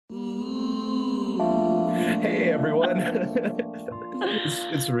Hey everyone,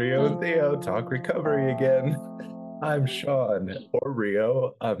 it's Rio and Theo talk recovery again. I'm Sean or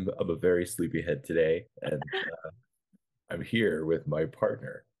Rio. I'm a very sleepyhead today, and I'm here with my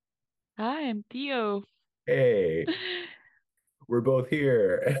partner. Hi, I'm Theo. Hey, we're both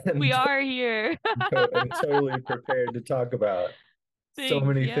here We and, are here. and totally prepared to talk about so Thanks.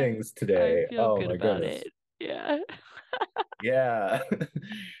 many Yeah, things I today. feel Oh good my about goodness. it. Yeah. Yeah.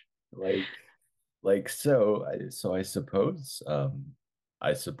 Like so I suppose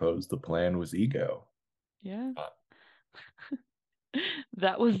I suppose the plan was ego. Yeah. Uh,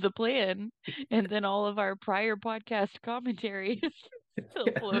 That was the plan. And then all of our prior podcast commentary is still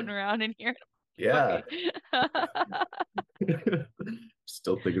floating around in here. Yeah. Sorry.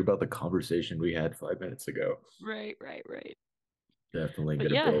 Still thinking about the conversation we had 5 minutes ago. Right, right, right. Definitely But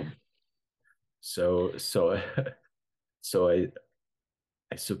gonna yeah. build. So so so I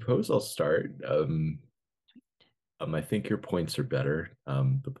suppose I'll start. I think your points are better,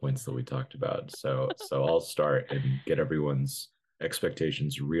 the points that we talked about. So I'll start and get everyone's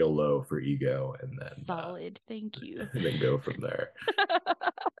expectations real low for ego, Solid. Thank you. and then go from there.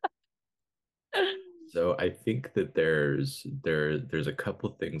 So I think that there's a couple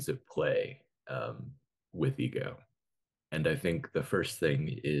things at play with ego. And I think the first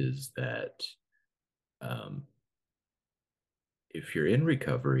thing is that um, if you're in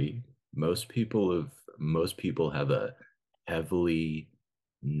recovery, most people have a heavily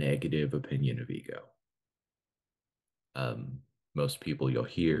negative opinion of ego. Um, Most people you'll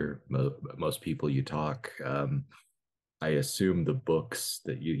hear, most people you talk. I assume the books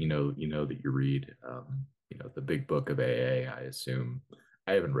that you know that you read, the Big Book of AA. I assume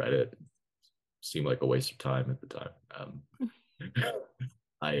I haven't read it. Seemed like a waste of time at the time.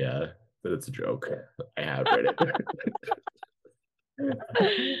 I but it's a joke. I have read it.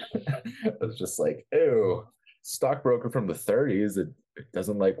 I was just like, ew, stockbroker from the 30s. It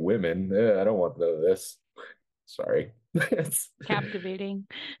doesn't like women. I don't want none of this. Sorry. Captivating.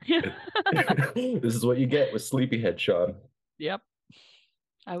 This is what you get with sleepyhead, Sean. Yep.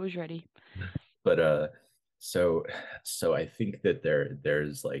 I was ready. But so so I think that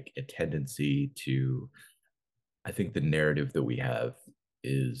there's like a tendency to I think the narrative that we have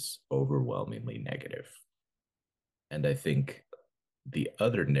is overwhelmingly negative. And I think the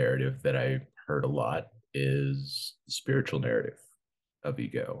other narrative that I heard a lot is the spiritual narrative of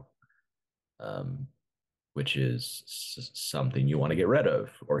ego, um, which is something you want to get rid of,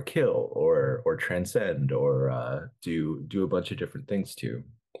 or kill, or transcend, or do a bunch of different things to.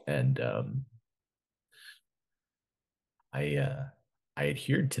 And I I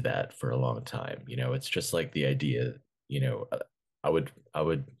adhered to that for a long time. It's just like the idea. You know, uh, I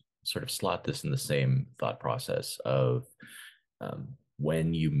would sort of slot this in the same thought process of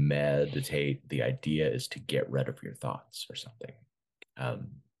when you meditate, the idea is to get rid of your thoughts or something. Um,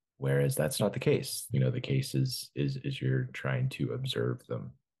 Whereas that's not the case. The case is you're trying to observe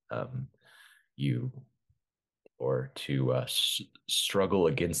them. You or to struggle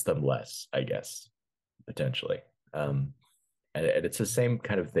against them less, I guess, potentially. Um, and it's the same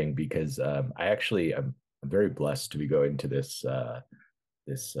kind of thing because I'm very blessed to be going to this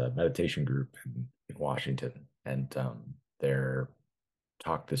meditation group in Washington, and their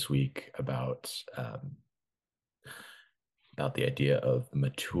talk this week about the idea of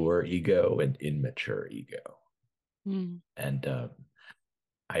mature ego and immature ego, Mm. and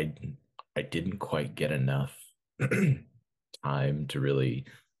I I didn't quite get enough time to really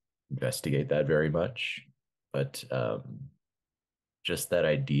investigate that very much, but just that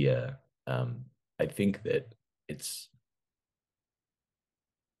idea. I think that it's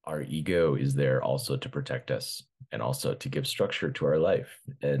our ego is there also to protect us and also to give structure to our life.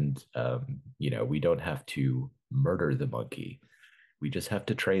 And we don't have to murder the monkey. We just have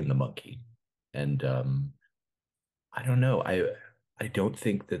to train the monkey. And I don't know. I don't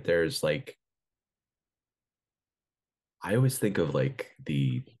think that there's like I always think of like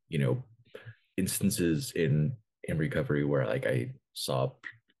the instances in recovery where like I saw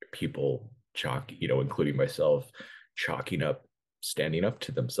people chalk, including myself, chalking up, standing up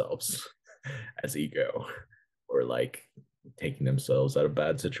to themselves as ego, or like taking themselves out of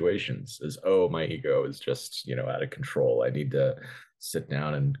bad situations as, oh, my ego is just out of control. I need to sit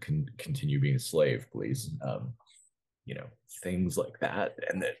down and continue being a slave, please. You know, things like that,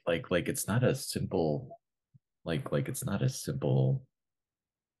 and that like it's not a simple it's not a simple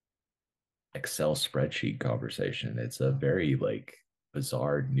Excel spreadsheet conversation. It's a very like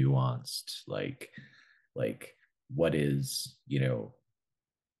bizarre, nuanced, like what is,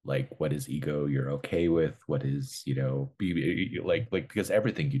 what is ego you're okay with? What is, be like because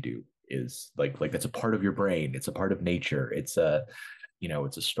everything you do is like that's a part of your brain. It's a part of nature. It's a,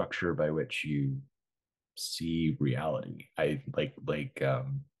 it's a structure by which you see reality. I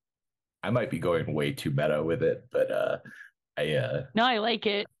might be going way too meta with it, but I No, I like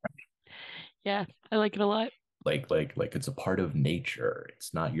it. Yeah, I like it a lot. like it's a part of nature.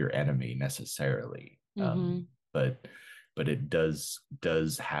 It's not your enemy necessarily. Mm-hmm. But it does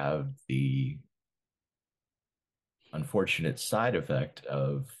have the unfortunate side effect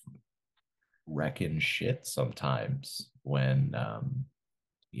of wrecking shit sometimes when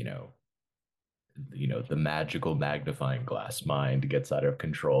you know the magical magnifying glass mind gets out of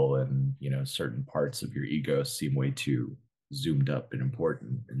control, and certain parts of your ego seem way too zoomed up and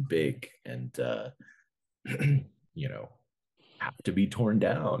important and big, and you know have to be torn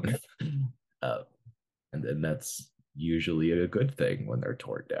down. uh, and then that's usually a good thing when they're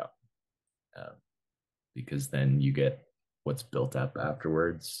torn down, uh, because then you get what's built up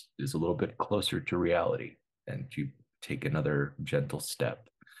afterwards is a little bit closer to reality, and you take another gentle step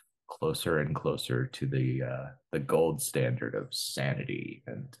closer and closer to the gold standard of sanity,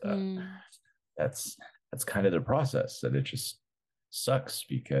 and Mm. that's that's kind of the process, and it just sucks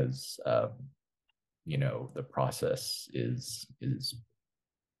because the process is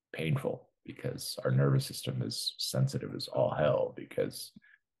painful because our nervous system is sensitive as all hell because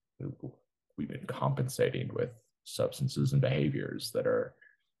we've been compensating with substances and behaviors that are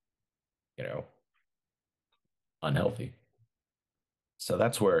you know unhealthy. So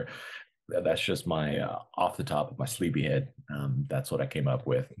that's just my off the top of my sleepy head. That's what I came up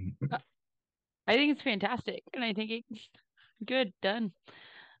with. Uh, I think it's fantastic, and I think it's good done.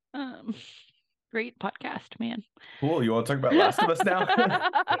 Um, Great podcast, man. Cool. You want to talk about Last of Us now?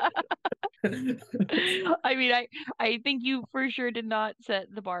 I mean, I think you for sure did not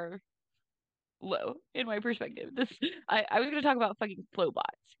set the bar low in my perspective. I was gonna talk about fucking Flowbots,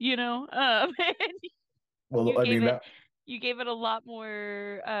 and Well, you I gave mean it that. you gave it a lot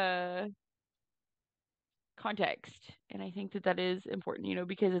more context, and I think that that is important,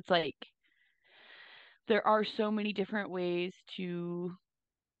 because it's like there are so many different ways to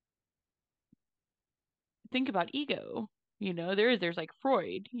think about ego. There's like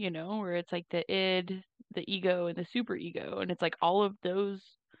Freud, where it's like the id, the ego, and the superego, and it's like all of those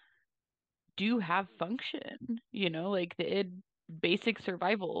do have function, like the id basic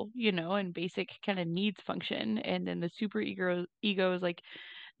survival, and basic kind of needs function, and then the ego is like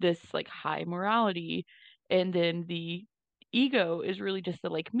this like high morality, and then the ego is really just the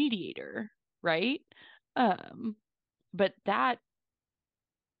like mediator, right? Um, but that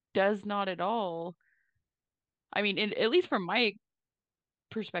does not at all, I mean, at least from my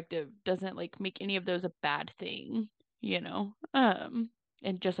perspective, doesn't like make any of those a bad thing, you know?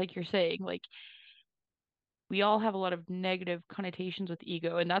 And just like you're saying, like we all have a lot of negative connotations with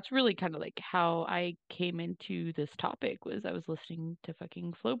ego, and that's really kind of like how I came into this topic was I was listening to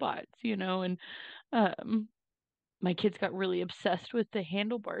fucking Flowbots, and um my kids got really obsessed with the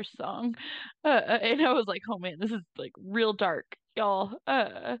Handlebars song. And I was like, oh man, this is like real dark, y'all.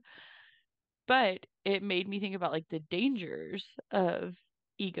 But it made me think about like the dangers of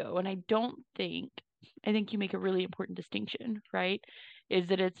ego. And I think you make a really important distinction, right? Is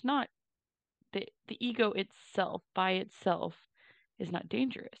that it's not the ego itself by itself is not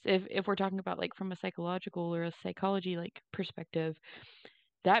dangerous. If we're talking about like from a psychological or a psychology like perspective,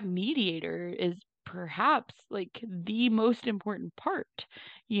 that mediator is perhaps like the most important part,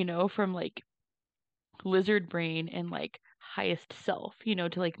 from like lizard brain and like highest self, to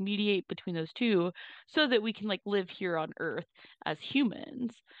like mediate between those two so that we can like live here on earth as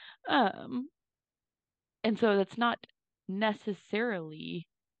humans. Um, and so that's not necessarily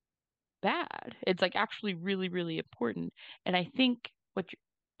bad. It's like actually really, really important. And I think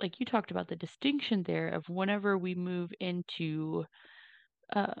like you talked about the distinction there of whenever we move into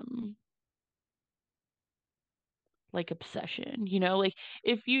um like obsession, like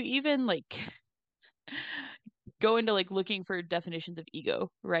if you even like go into like looking for definitions of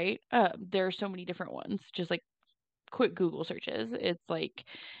ego, right? There are so many different ones. Just like quick Google searches. It's like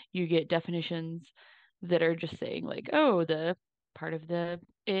you get definitions that are just saying like, oh, the part of the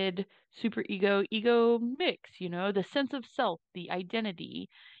id, super ego mix, the sense of self, the identity,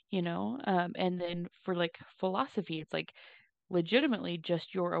 and then for like philosophy, it's like legitimately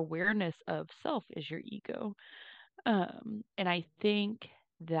just your awareness of self is your ego. And I think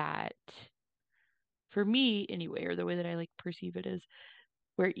that for me anyway, or the way that I like perceive it is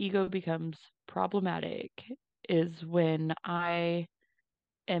where ego becomes problematic is when I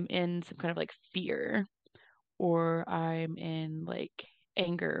am in some kind of like fear, or I'm in like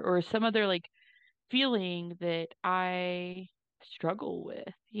anger or some other like feeling that I struggle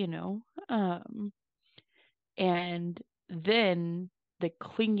with, and then the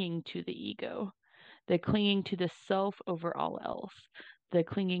clinging to the ego, the clinging to the self over all else, the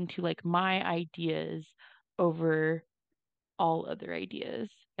clinging to like my ideas over all other ideas.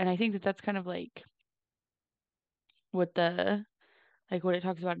 And I think that that's kind of like what the like what it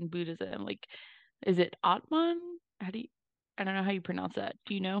talks about in Buddhism. Like, is it Atman? How do you, I don't know how you pronounce that.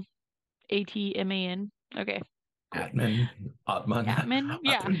 Do you know? Atman. Okay, cool. Atman, Atman, Atman?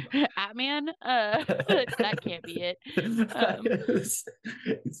 Yeah. Atman. Atman? That can't be it. Um, It's-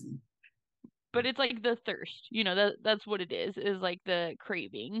 but it's like the thirst, that's what it is like the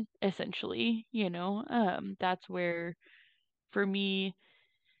craving, essentially, That's where for me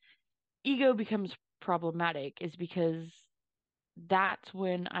ego becomes problematic is because that's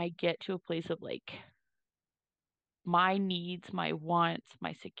when I get to a place of like my needs, my wants,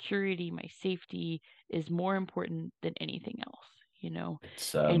 my security, my safety is more important than anything else,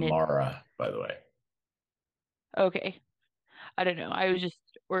 it's And it, Mara, by the way. okay, I don't know. I was just,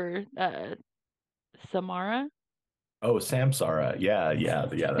 or Samara, Oh, Samsara. Yeah, yeah,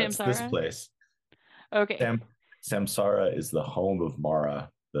 yeah. That's this Samsara. place. Okay. Sam Samsara is the home of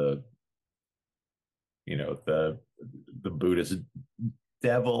Mara, the the Buddhist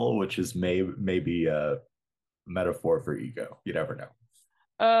devil, which is maybe a metaphor for ego. You never know.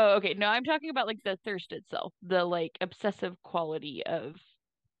 Oh, okay. No, I'm talking about like the thirst itself, the like obsessive quality of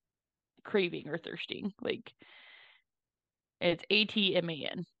craving or thirsting. Like it's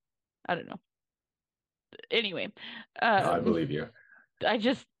Atman. I don't know. Anyway, No, I um, believe you. I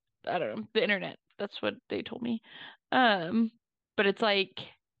just I don't know the internet. That's what they told me. Um, but it's like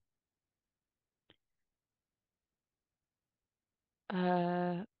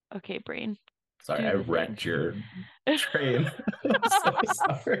uh, okay, brain, Sorry, do I the thing. wrecked your train. I'm so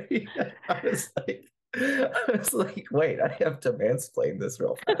sorry. I was like, wait, I have to mansplain this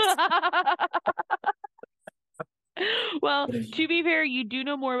real fast. Well, to be fair, you do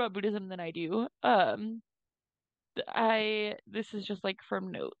know more about Buddhism than I do. I this is just like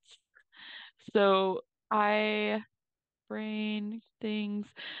from notes. So I brain things.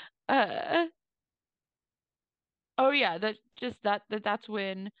 Uh oh yeah, that just that's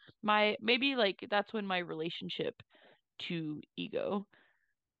when my maybe like that's when my relationship to ego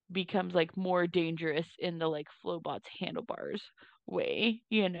becomes like more dangerous in the like Flowbot's handlebars way,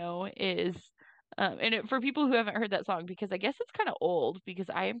 is and for people who haven't heard that song, because I guess it's kind of old because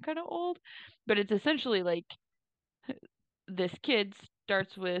I am kind of old, but it's essentially like this kid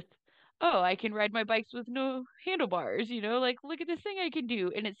starts with, oh, I can ride my bikes with no handlebars, like look at this thing I can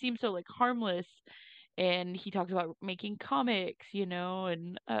do. And it seems so like harmless. And he talks about making comics,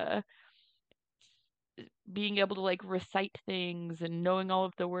 and being able to like recite things and knowing all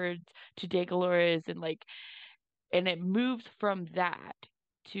of the words to Degalores and like, and it moves from that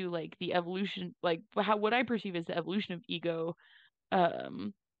to like the evolution, like how what I perceive as the evolution of ego,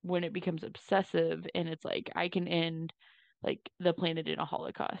 um when it becomes obsessive and it's like I can end like the planet in a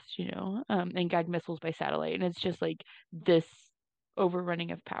holocaust, and guide missiles by satellite, and it's just like this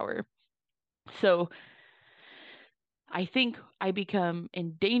overrunning of power. So I think I become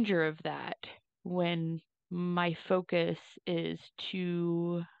in danger of that when my focus is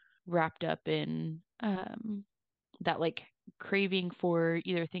too wrapped up in that like craving for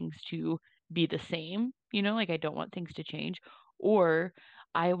either things to be the same, like I don't want things to change, or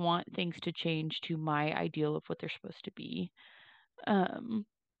I want things to change to my ideal of what they're supposed to be. Um,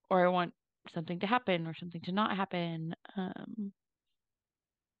 or I want something to happen or something to not happen.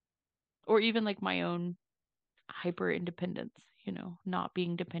 Or even like my own hyper independence, not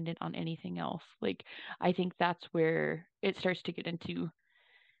being dependent on anything else. Like I think that's where it starts to get into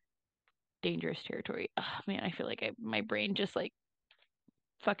dangerous territory. Ugh, man, I feel like my brain just like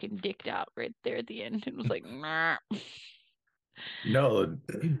fucking dicked out right there at the end. It was like, nah. No,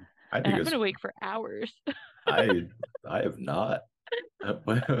 I And think I've been it's awake for hours. I I have not.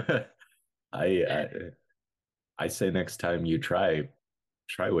 But I I say next time you try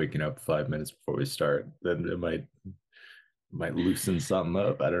waking up 5 minutes before we start. Then it might loosen something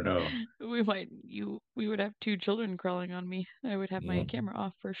up. I don't know. We would have two children crawling on me. I would have my Yeah. camera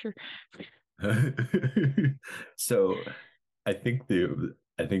off for sure. So I think the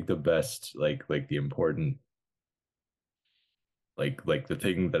best like the important like the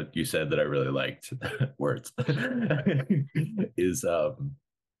thing that you said that I really liked words is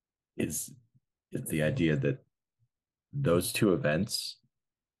is is the idea that those two events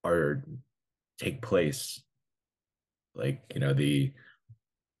are take place like the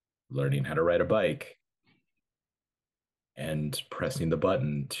learning how to ride a bike and pressing the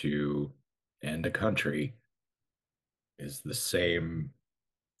button to end a country is the same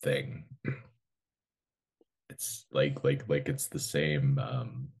thing. It's like it's the same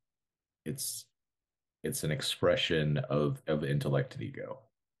it's it's an expression of intellect and ego.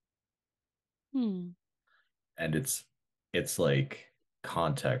 Hmm. And it's like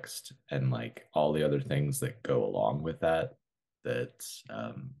context and like all the other things that go along with that that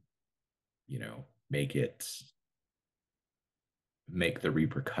make it make the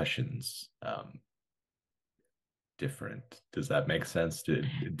repercussions different. Does that make sense? Did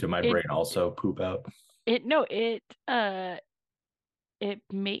my It brain also poop out? it no, it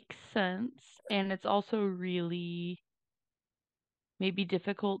makes sense, and it's also really maybe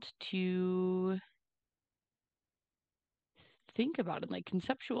difficult to think about and like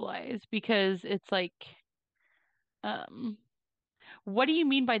conceptualize because it's like um what do you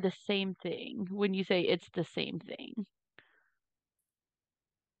mean by the same thing when you say it's the same thing?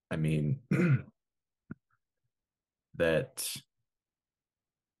 I mean, that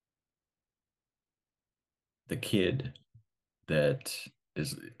the kid that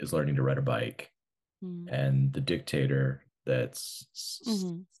is learning to ride a bike Mm. and the dictator that's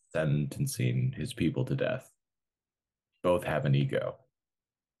Hmm. sentencing his people to death both have an ego.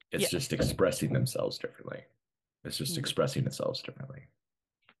 It's Yes. just expressing themselves differently. It's just Mm. expressing itself differently.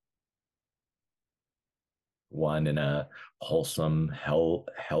 One in a wholesome,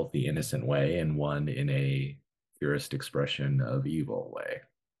 healthy, innocent way, and one in a purest expression of evil way.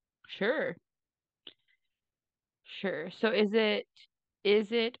 Sure. Sure. So is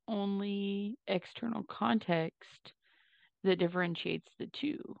it only external context that differentiates the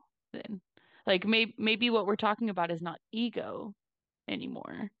two then? Like maybe what we're talking about is not ego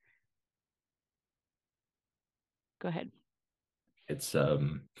anymore. Go ahead. It's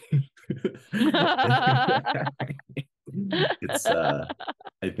it's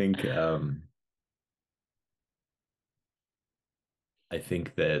I think I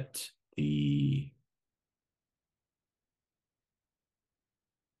think that the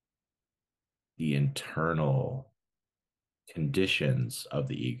internal conditions of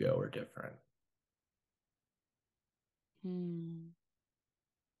the ego are different. Hmm.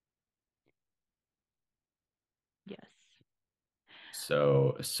 Yes.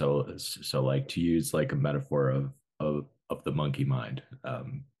 So like to use like a metaphor of the monkey mind.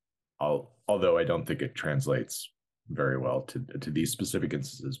 Although I don't think it translates very well to these specific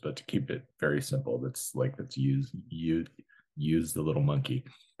instances, but to keep it very simple, that's use the little monkey.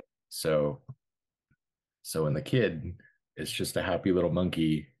 So so in the kid, it's just a happy little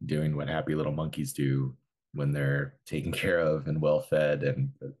monkey doing what happy little monkeys do when they're taken care of and well fed,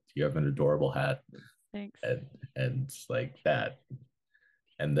 and you have an adorable hat Thanks. and it's like that.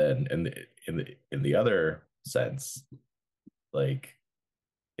 And then in the other sense, like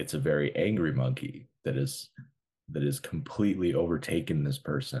it's a very angry monkey that is completely overtaken this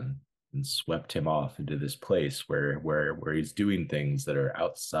person and swept him off into this place where he's doing things that are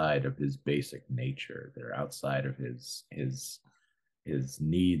outside of his basic nature, that are outside of his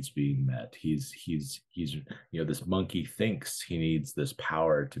needs being met. He's this monkey thinks he needs this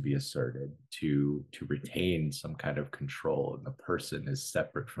power to be asserted to retain some kind of control, and the person is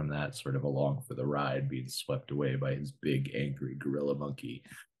separate from that, sort of along for the ride, being swept away by his big angry gorilla monkey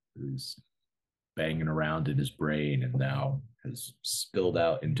who's banging around in his brain and now has spilled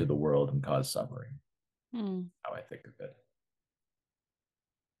out into the world and caused suffering. Hmm. How I think of it.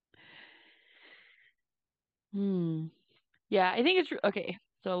 Hmm. Yeah, I think it's okay.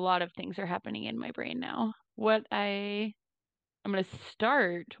 So a lot of things are happening in my brain now. I'm gonna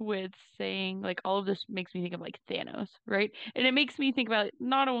start with saying like all of this makes me think of like Thanos, right? And it makes me think about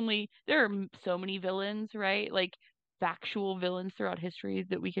not only there are so many villains, right? Like factual villains throughout history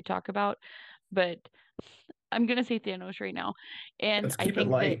that we could talk about, but I'm gonna say Thanos right now. And Let's I keep it think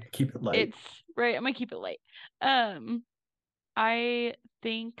that light. Keep it light. it's right, I'm gonna keep it light. Um, I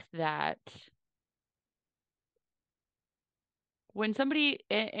think that when somebody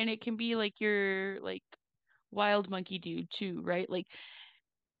and it can be like your like wild monkey dude too, right? Like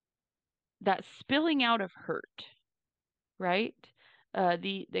that spilling out of hurt, right?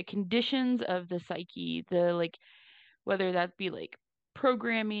 The conditions of the psyche, the like whether that be like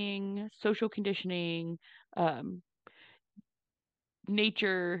programming, social conditioning, um,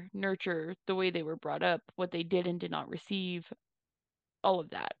 nature, nurture, the way they were brought up, what they did and did not receive, all of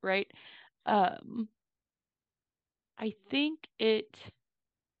that, right? Um, I think it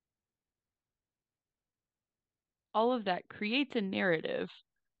all of that creates a narrative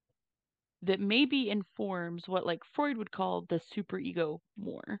that maybe informs what like Freud would call the superego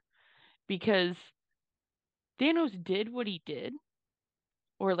more because Thanos did what he did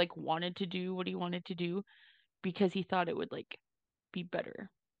or like wanted to do what he wanted to do because he thought it would like be better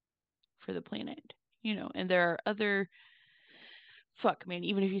for the planet, and there are other fuck man,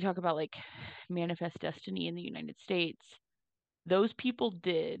 even if you talk about like manifest destiny in the United States, those people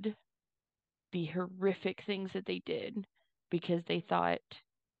did the horrific things that they did because they thought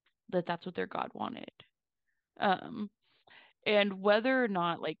that that's what their God wanted. Um, and whether or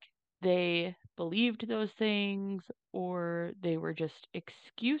not like they believed those things or they were just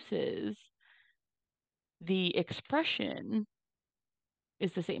excuses, the expression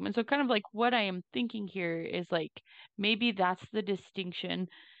is the same. And so, kind of like what I am thinking here is like maybe that's the distinction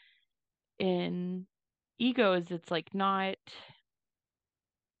in egos. It's like not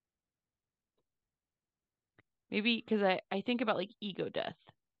maybe because I think about like ego death,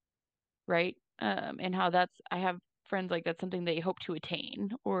 right? And how that's I have friends like that's something they hope to attain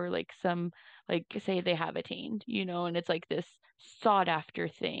or like some like say they have attained, and it's like this sought after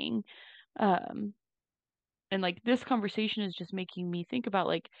thing. Um, and like this conversation is just making me think about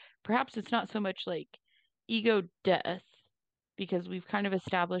like perhaps it's not so much like ego death because we've kind of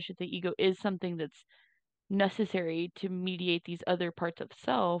established that the ego is something that's necessary to mediate these other parts of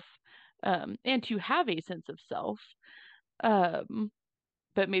self, and to have a sense of self. Um,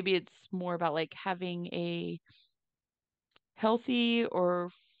 but maybe it's more about like having a healthy or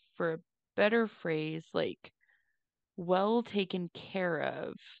for a better phrase, like well taken care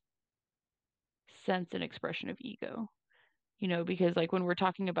of sense and expression of ego. Because like when we're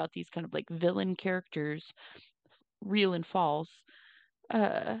talking about these kind of like villain characters, real and false,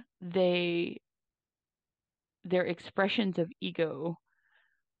 they their expressions of ego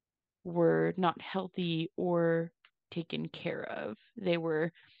were not healthy or taken care of. They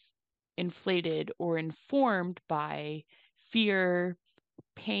were inflated or informed by fear,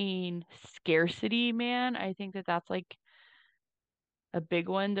 pain, scarcity, man. I think that that's like a big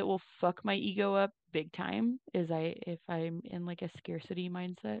one that will fuck my ego up big time is I if I'm in like a scarcity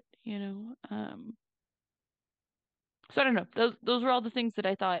mindset. So I don't know. Those were all the things that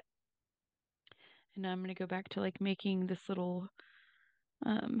I thought. And now I'm gonna go back to like making this little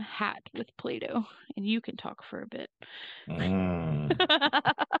hat with Play-Doh and you can talk for a bit. Mm.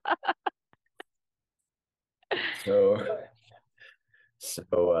 So,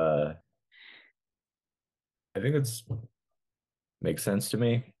 so I think it's makes sense to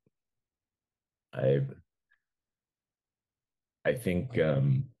me. I I think I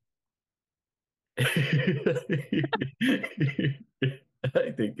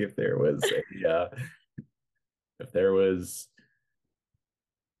think if there was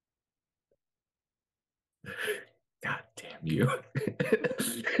God damn you.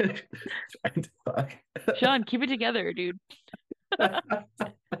 Trying to talk. Sean, keep it together, dude. So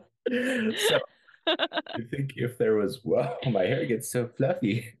I think if there was, well, my hair gets so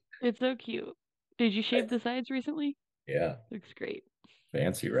fluffy. It's so cute. Did you shave the sides recently? Yeah, Looks great.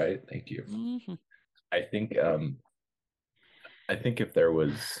 fancy, right? Thank you. Hmm. I think I think if there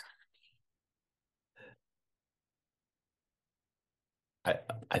was I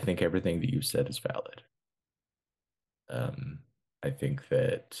I think everything that you said is valid. Um, I think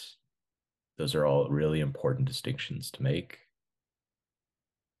that those are all really important distinctions to make.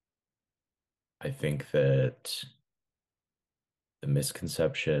 I think that the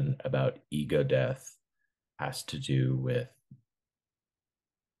misconception about ego death has to do with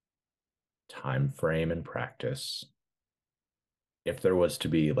time frame and practice. If there was to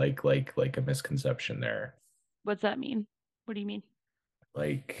be like a misconception there, What's that mean? What do you mean?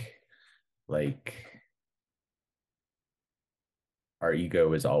 like like our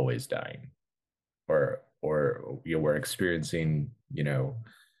ego is always dying, or we're experiencing,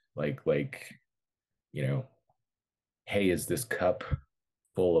 like you know, hey, is this cup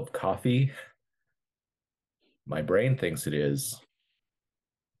full of coffee? My brain thinks it is.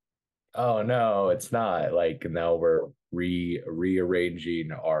 Oh no, it's not. Like now we're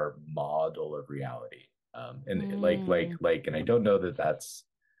rearranging our model of reality. And Mm, and I don't know that that's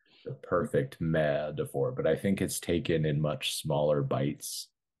the perfect metaphor, but I think it's taken in much smaller bites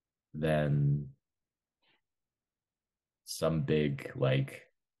than some big like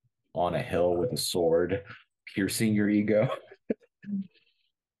on a hill with a sword piercing your ego,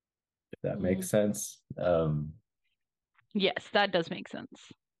 if that mm. makes sense. Yes, that does make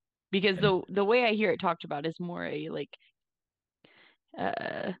sense. Because And the way I hear it talked about is more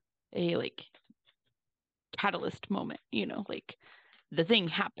uh a like catalyst moment, like the thing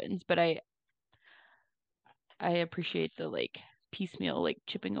happens, but I appreciate the like piecemeal like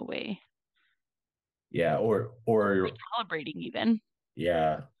chipping away, yeah, or recalibrating even.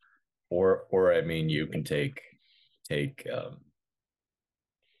 yeah, or I mean, you can take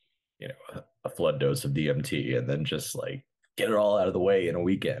a flood dose of DMT and then just like get it all out of the way in a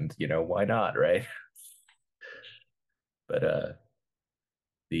weekend. Why not, right? But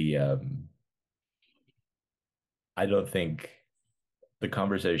the I don't think the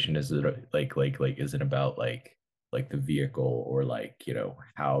conversation is like isn't about like the vehicle or like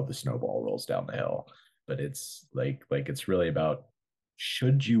how the snowball rolls down the hill, but it's like it's really about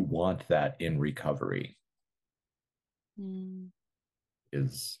should you want that in recovery Mm.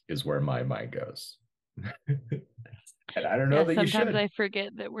 is where my mind goes. And I don't know Yeah, that you sometimes should. I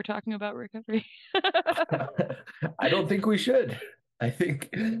forget that we're talking about recovery. I don't think we should. I think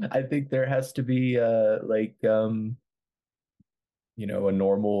there has to be like a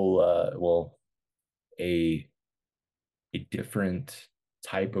normal well a a different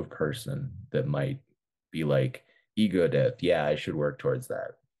type of person that might be like ego death. Yeah, I should work towards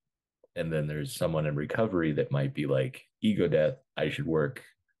that. And then there's someone in recovery that might be like ego death. I should work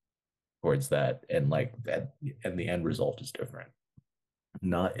towards that. And like that, and the end result is different.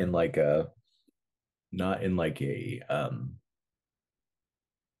 Not in like a, not in like a,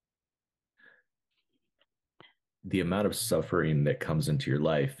 the amount of suffering that comes into your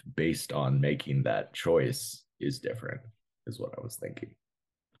life based on making that choice is different, is what I was thinking.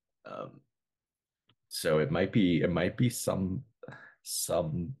 Um, so it might be something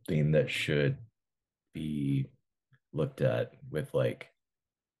that should be looked at with like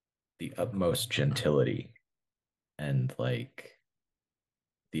the utmost gentility and like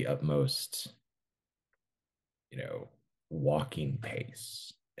the utmost, you know, walking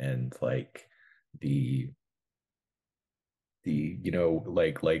pace and like the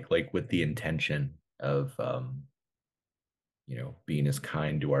like with the intention of being as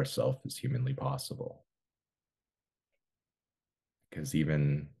kind to ourselves as humanly possible. Because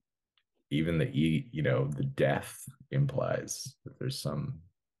even the death implies that there's some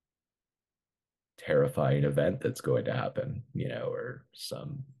terrifying event that's going to happen, or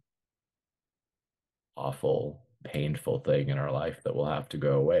some awful, painful thing in our life that will have to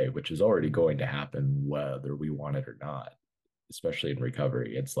go away, which is already going to happen whether we want it or not, especially in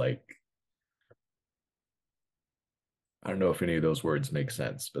recovery. It's like, I don't know if any of those words make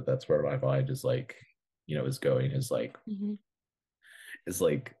sense, but that's where my mind is like, is going Hmm. is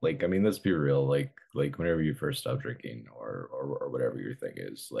like I mean, let's be real, like whenever you first stop drinking or whatever your thing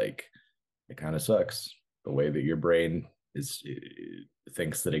is, like it kind of sucks the way that your brain is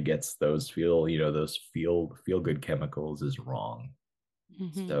thinks that it gets those feel good chemicals is wrong.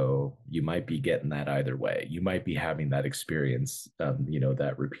 Hmm. So you might be getting that either way. You might be having that experience,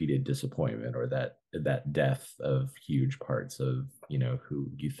 that repeated disappointment or that death of huge parts of who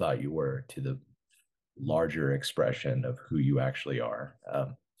you thought you were to the larger expression of who you actually are.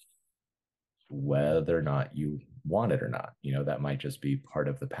 Whether or not you want it or not, that might just be part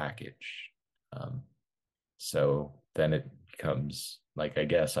of the package. Um, so then it becomes like, I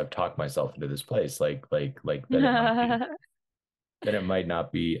guess I've talked myself into this place, like then it might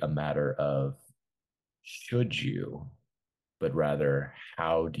not be a matter of should you, but rather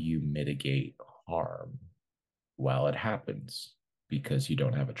how do you mitigate harm while it happens because you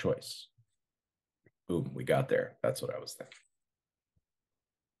don't have a choice. Boom, we got there. That's what I was thinking.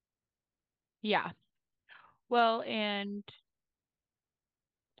 Yeah. Well, and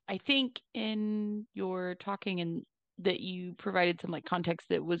I think in your talking and that you provided some like context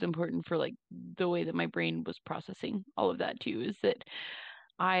that was important for like the way that my brain was processing all of that too, is that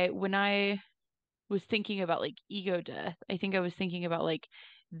when I was thinking about like ego death, I think I was thinking about like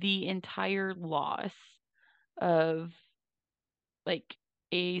the entire loss of like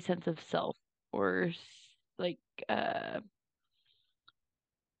a sense of self or like uh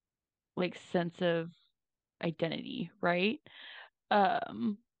like sense of identity, right?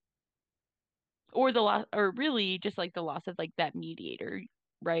 Um or the loss or really just like the loss of like that mediator,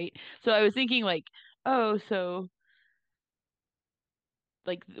 right? So I was thinking like, oh, so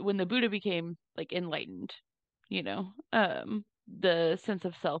like when the Buddha became like enlightened, the sense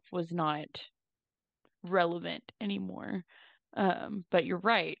of self was not relevant anymore. But you're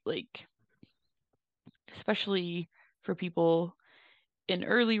right, like especially for people in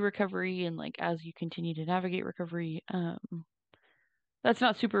early recovery and like as you continue to navigate recovery, that's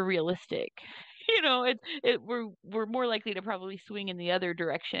not super realistic. We're more likely to probably swing in the other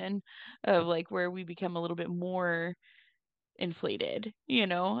direction of like where we become a little bit more inflated,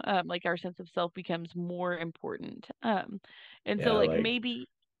 like our sense of self becomes more important. And so Yeah, like maybe,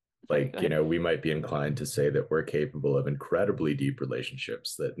 sorry, go ahead. we might be inclined to say that we're capable of incredibly deep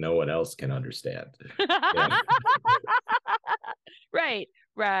relationships that no one else can understand. You know, Right,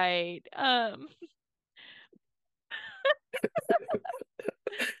 right.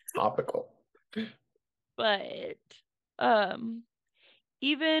 Topical. But um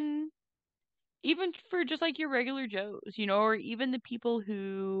even even for just like your regular Joes, or even the people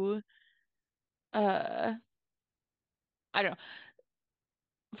who uh I don't know,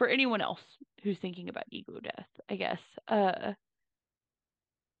 for anyone else who's thinking about ego death, I guess.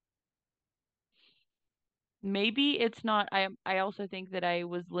 Maybe it's not. I also think that I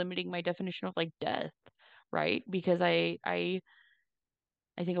was limiting my definition of like death, right? Because I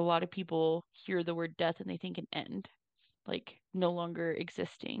think a lot of people hear the word death and they think an end, like no longer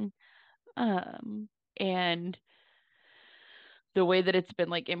existing. And the way that it's been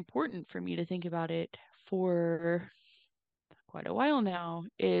like important for me to think about it for quite a while now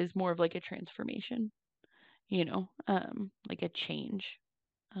is more of like a transformation, like a change.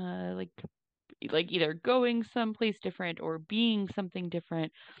 Like either going someplace different or being something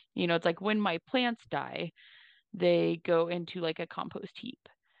different. It's like when my plants die, they go into like a compost heap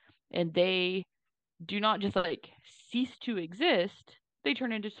and they do not just like cease to exist, they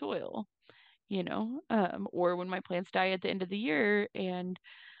turn into soil, or when my plants die at the end of the year and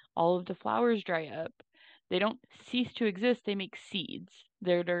all of the flowers dry up, they don't cease to exist, they make seeds.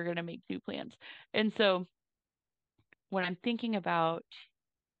 They're going to make new plants. And so when I'm thinking about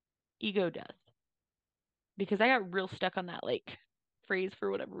ego death, because I got real stuck on that like phrase for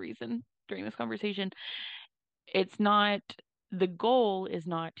whatever reason during this conversation. It's not, the goal is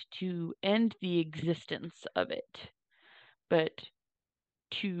not to end the existence of it, but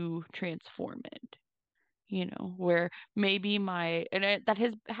to transform it. Where maybe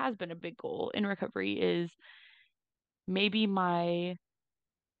that has been a big goal in recovery is maybe my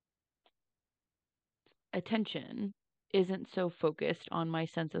attention isn't so focused on my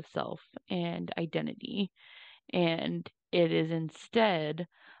sense of self and identity. And it is instead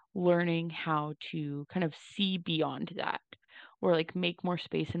learning how to kind of see beyond that or like make more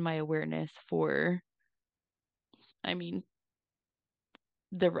space in my awareness for, I mean,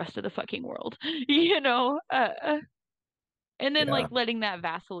 the rest of the fucking world, and then Yeah. like letting that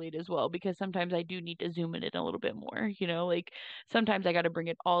vacillate as well, because sometimes I do need to zoom in a little bit more, like sometimes I got to bring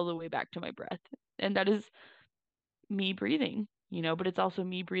it all the way back to my breath. And that is me breathing, but it's also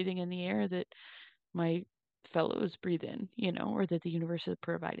me breathing in the air that my fellows breathe in, or that the universe has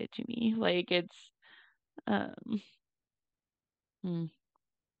provided to me. Like it's um mm,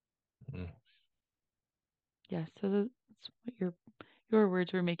 Mm. yeah, so that's what your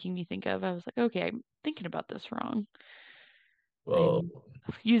words were making me think of. I was like, okay, I'm thinking about this wrong. Well,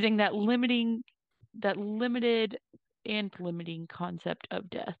 I'm using that limited and limiting concept of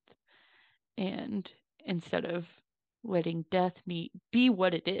death, and instead of letting death be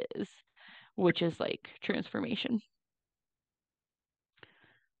what it is, which is like transformation.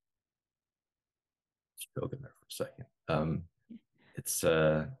 spoken there for a second. It's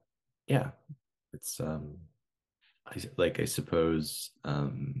yeah, it's I suppose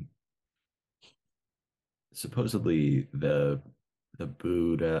supposedly the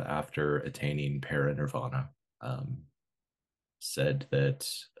Buddha after attaining paranirvana um said that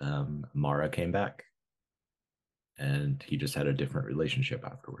Mara came back and he just had a different relationship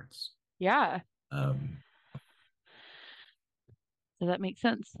afterwards. Yeah, Um, so that makes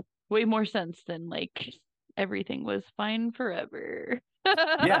sense. Way more sense than like everything was fine forever.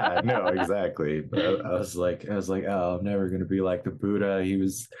 yeah, no, exactly. But I was like, oh, I'm never gonna be like the Buddha. He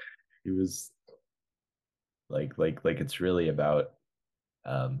was like it's really about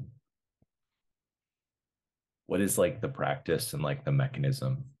um, what is like the practice and like the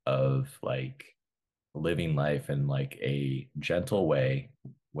mechanism of like living life in like a gentle way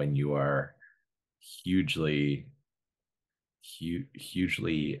when you are hugely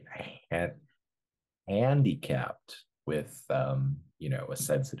hugely handicapped with a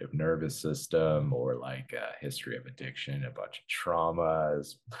sensitive nervous system or like a history of addiction, a bunch of trauma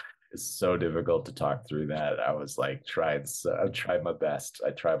is so difficult to talk through that. I was like trying so I tried my best.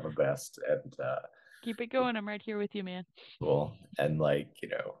 I tried my best and Keep it going. I'm right here with you, man. cool. And like,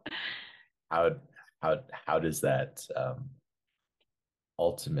 how how does that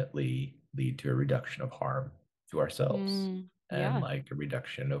ultimately lead to a reduction of harm to ourselves and Yeah. like a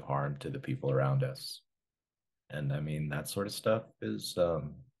reduction of harm to the people around us? And I mean that sort of stuff is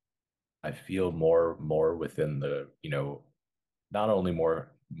I feel more within the, not only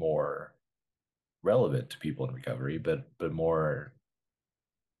more relevant to people in recovery, but more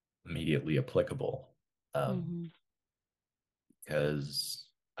immediately applicable. Um, hmm because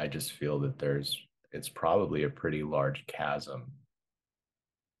I just feel that it's probably a pretty large chasm,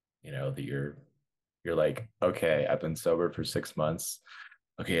 that you're like, okay, I've been sober for 6 months.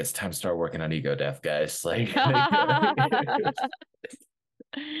 Okay, it's time to start working on ego death, guys. Like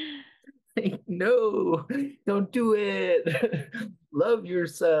Like, no, don't do it. Love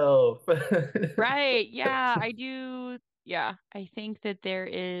yourself. Right. Yeah, I do. Yeah, I think that there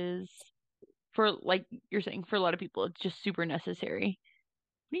is, for like you're saying, for a lot of people, it's just super necessary.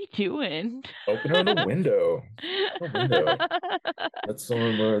 What are you doing? Open the window. The window. Let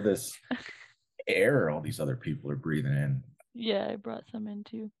some more of this air all these other people are breathing in. Yeah, I brought some in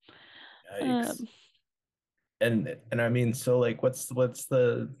too. Yikes. Um, And I mean, so like what's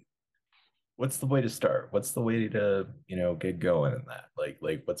the way to start? What's the way to, get going in that? Like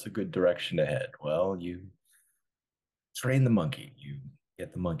what's a good direction to head? Well, you train the monkey. You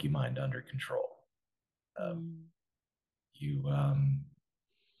get the monkey mind under control. Um, mm. you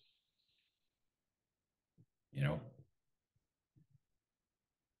you know,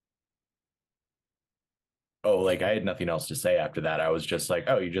 oh, like I had nothing else to say after that. I was just like,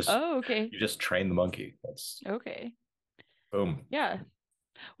 oh, Oh, okay. you just train the monkey. That's Okay. boom. Yeah.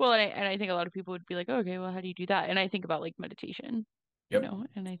 Well, and I think a lot of people would be like, okay, well, how do you do that? And I think about like meditation, Yep. um,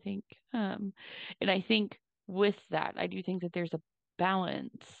 and I think with that, I do think that there's a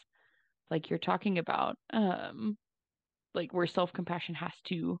balance, like you're talking about, like where self-compassion has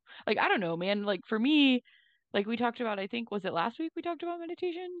to, like, I don't know, man, like for me, like we talked about, I think, was it last week we talked about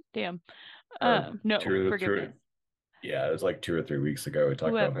meditation? Damn. Or No, two or forgiveness. three. Yeah, it was like 2 or 3 weeks ago. We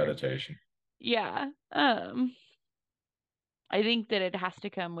talked about Whoever. meditation. Yeah. I think that it has to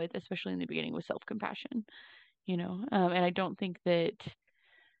come with, especially in the beginning, with self-compassion, and I don't think that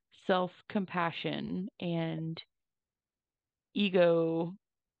self-compassion and ego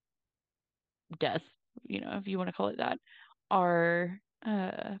death, if you want to call it that, are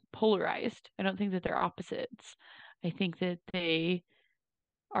polarized. I don't think that they're opposites. I think that they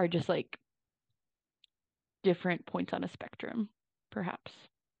are just like different points on a spectrum, perhaps.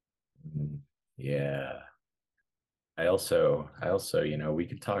 Mhm. Yeah. I also, we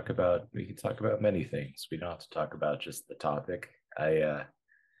could talk about many things. We don't have to talk about just the topic. That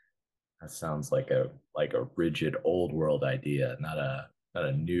sounds like a rigid old world idea, not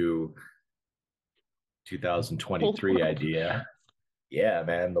a new Old 2023 world. idea. Yeah,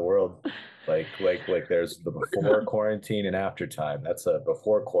 man, the world like there's the before quarantine and after time. That's a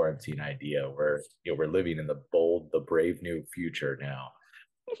before quarantine idea where we're living in the bold, the brave new future now,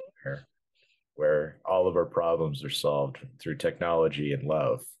 where all of our problems are solved through technology and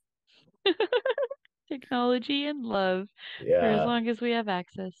love. Technology and love for as Yeah, long as we have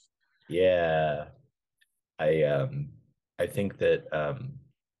access. yeah. I um I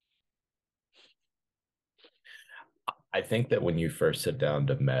think that when you first sit down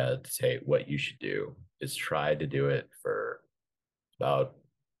to meditate, what you should do is try to do it for about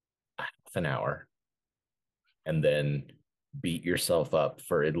half an hour and then beat yourself up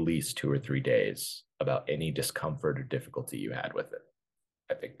for at least 2 or 3 days about any discomfort or difficulty you had with it.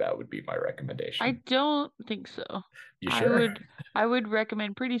 I think that would be my I recommendation. don't think so. You I sure? would I would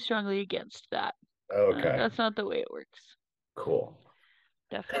recommend pretty strongly against that. Okay, That's not the way it works. cool.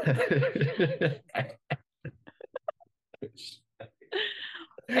 Definitely.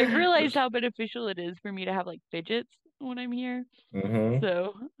 I've realized how beneficial it is for me to have like fidgets when I'm here. Mm-hmm.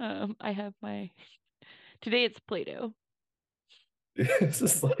 So, I have my today it's Play-Doh. Is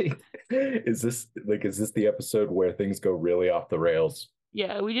this the episode where things go really off the rails?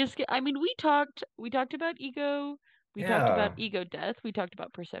 Yeah, I mean, we talked about ego, we talked about Yeah. ego death, we talked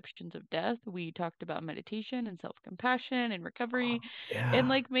about perceptions of death, we talked about meditation and self-compassion and recovery, and Yeah.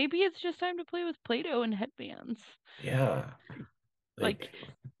 like maybe it's just time to play with Play-Doh and headbands. Yeah. Like, Like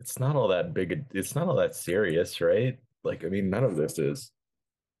it's not all that big. It's not all that serious, right? Like, I mean, none of this is.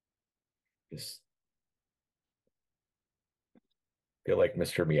 Just feel like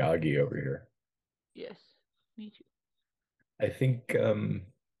Mr. Miyagi over here. yes, me too. I think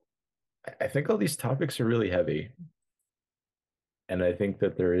I think all these topics are really heavy. And I think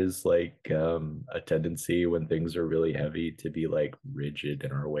that there is like a tendency when things are really heavy to be like rigid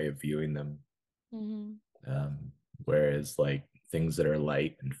in our way of viewing them. Hmm. Um, whereas like things that are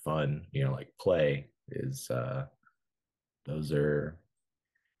light and fun, like play is those are,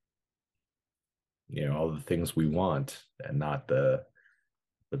 all the things we want and not the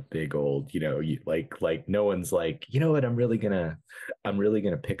big old, like no one's like, you know what, I'm really gonna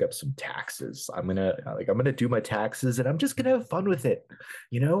pick up some taxes. I'm gonna do my taxes and I'm just gonna have fun with it,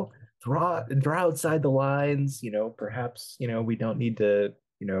 you know, draw outside the lines, perhaps, we don't need to,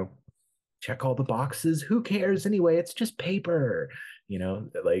 check all the boxes. Who cares anyway? It's just paper,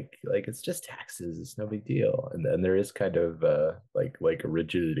 like it's just taxes. It's no big deal. And then there is kind of like a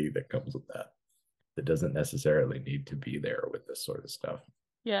rigidity that comes with that doesn't necessarily need to be there with this sort of stuff.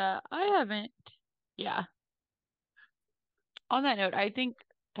 Yeah, I haven't. Yeah, On that note, I think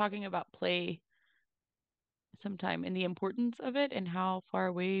talking about play sometime and the importance of it and how far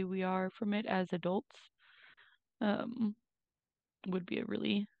away we are from it as adults um, would be a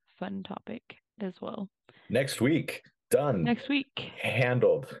really fun topic as well. Next week, done, Next week,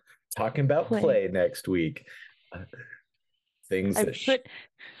 handled. Talking about play. play next week. Uh, things I've that put,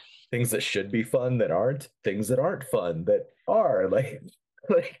 things that should be fun that aren't, things that aren't fun that are. Like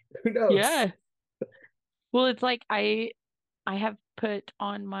who knows? yeah. Well, it's like I have put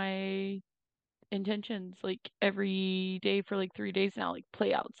on my intentions like every day for like 3 days now, like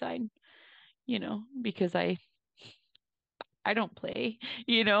play outside, because I don't play,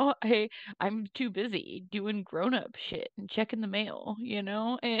 I'm too busy doing grown up shit and checking the mail,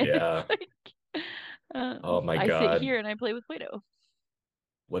 and it's Yeah. like Oh my I sit God. here and I play with Play-Doh.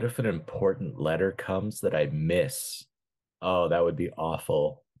 What if an important letter comes that I miss? Oh, that would be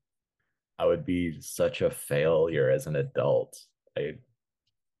awful. I would be such a failure as an adult. I,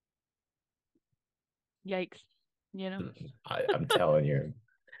 Yikes, you know. I'm telling you.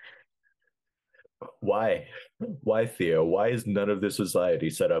 Why? Why, Theo? Why is none of this society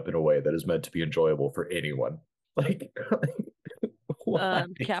set up in a way that is meant to be enjoyable for anyone? Like why?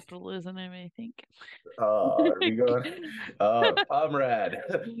 Capitalism, I may think. Are we going? Comrade.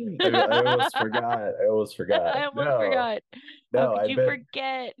 I almost forgot. I almost forgot. I almost No, forgot. How no, could I you bet.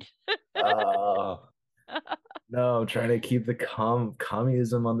 forget? Uh, no, I'm trying to keep the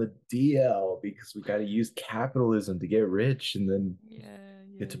communism on the DL because we got to use capitalism to get rich and then Yeah,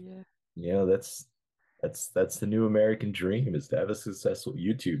 get yeah, to, yeah. that's the new American dream is to have a successful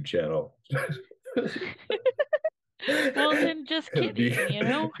YouTube channel. Well, then just kidding, you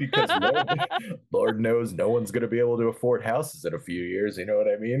know? Because Lord knows no one's going to be able to afford houses in a few years. You know what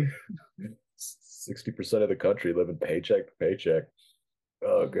I mean? 60% of the country living paycheck to paycheck.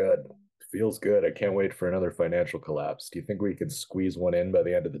 Oh, good. Mm. Feels good. I can't wait for another financial collapse. Do you think we can squeeze one in by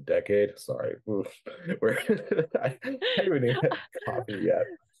the end of the decade? Sorry. Oof. We're, I haven't even had coffee yet.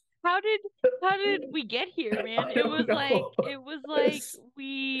 How did how did we get here, man? I It don't was like know. it was like This,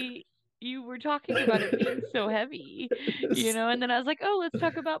 we you were talking about it being so heavy, this, and then I was like, "Oh, let's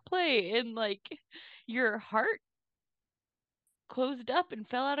talk about play." And like your heart closed up and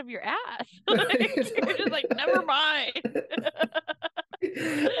fell out of your ass. Like you're just like, "Never mind."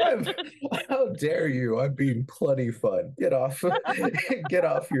 I'm, how dare you? I'm being plenty fun. Get off, get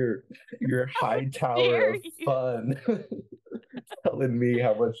off your How high tower dare of you? fun, telling me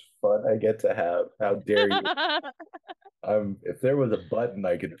how much fun I get to have. How dare you? If there was a button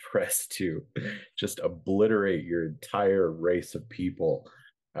I could press to just obliterate your entire race of people,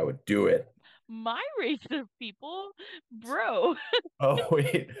 I would do it. My race of people, bro. Oh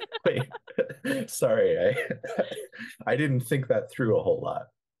wait. Sorry, I didn't think that through a whole lot.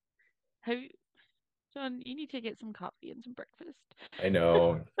 Have you, John, you need to get some coffee and some breakfast. I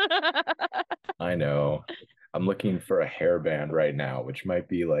know, I know. I'm looking for a hairband right now, which might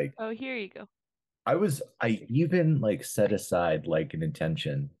be like Oh, here you go. I even like set aside like an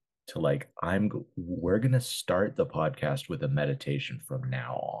intention to like we're gonna start the podcast with a meditation from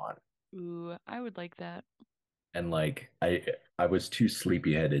now on. Ooh, I would like that. And like I was too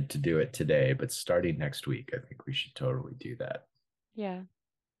sleepy headed to do it today, but starting next week, I think we should totally do that. Yeah,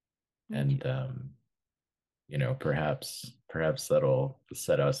 me And too. perhaps that'll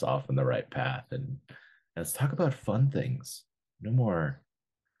set us off on the right path and let's talk about fun things. No more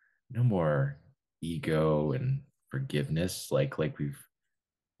no more ego and forgiveness like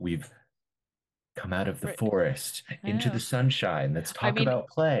we've come out of the Right. forest I into the know. sunshine. Let's I talk mean, about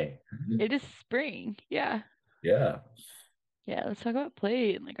play. it is spring. Yeah. Yeah. Yeah, let's talk about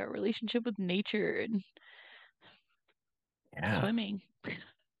play and like our relationship with nature and Yeah. swimming.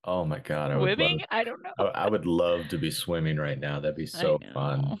 Oh my God, Swimming? I don't know. I would love to be swimming right now. That'd be I so know.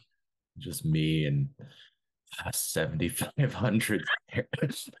 fun. Just me and 7,500.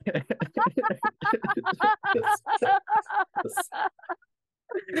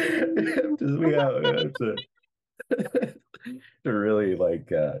 We have to really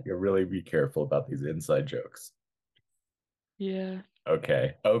you really be careful about these inside jokes. Yeah.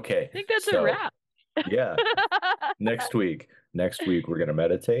 Okay. Okay. I think that's a So wrap. yeah, next week we're gonna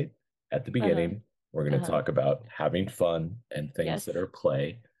meditate at the Uh-huh. beginning. We're gonna Uh-huh. talk about having fun and things Yes. that are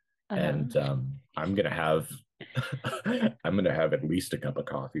play. And Uh-huh. I'm gonna have at least a cup of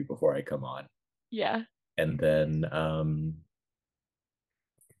coffee before I come on. Yeah. And then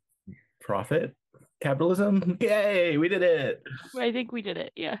profit capitalism. Yay, we did it. I think we did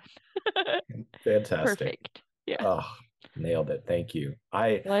it. Yeah. Fantastic. Perfect. Yeah. Oh, nailed it. Thank you.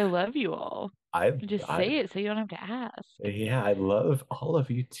 Well, I love you all. Just I say it so you don't have to ask. yeah, I love all of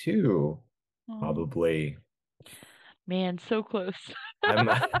you too. Oh, Probably Man, so close. I'm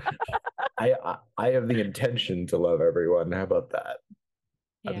I have the intention to love everyone. How about that?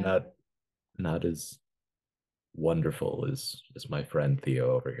 I'm Yeah. not as wonderful as my friend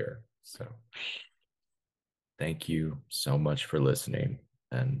Theo over here. So thank you so much for listening.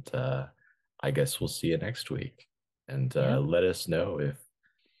 And I guess we'll see you next week. And Yeah. let us know if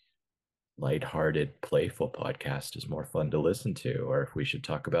lighthearted, playful podcast is more fun to listen to, or if we should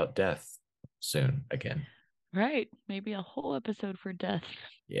talk about death soon again. Right. Maybe a whole episode for death.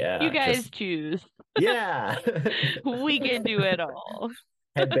 You Yeah, guys just choose. yeah. We can do it all.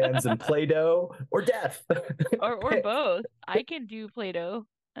 Headbands and Play-Doh or death. Or both. I can do Play-Doh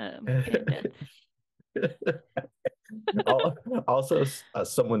and death. Also,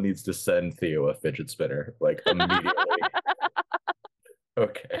 someone needs to send Theo a fidget spinner like immediately.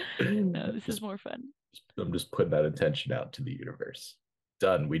 Okay. No, this is Just more fun. I'm just putting that intention out to the universe.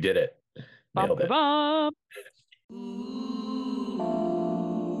 Done. We did it. Bum Nailed ba it. bum. Ooh.